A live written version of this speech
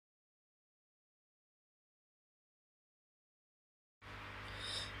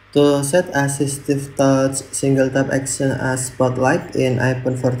To set assistive touch single tap action as spotlight in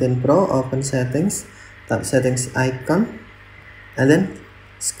iPhone 14 Pro, open settings, tap settings icon, and then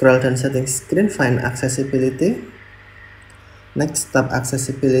scroll down settings screen, find accessibility. Next, tap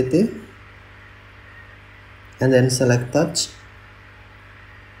accessibility, and then select touch,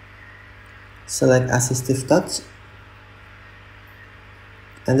 select assistive touch,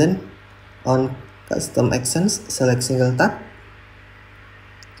 and then on custom actions, select single tap.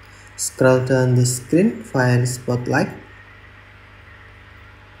 Scroll down the screen, find spotlight,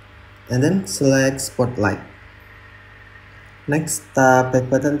 and then select spotlight. Next, tap back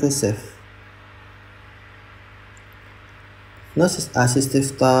button to save. Now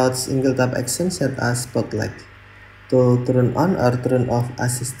assistive touch single tap action set as spotlight. To turn on or turn off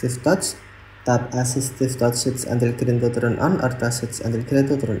assistive touch, tap assistive touch switch until green to turn on or touch switch until green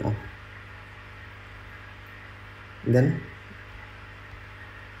to turn on. Then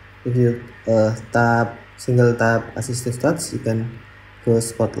if you tap single tap assistive touch, you can go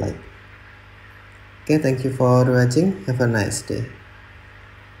spotlight. Okay, thank you for watching. Have a nice day.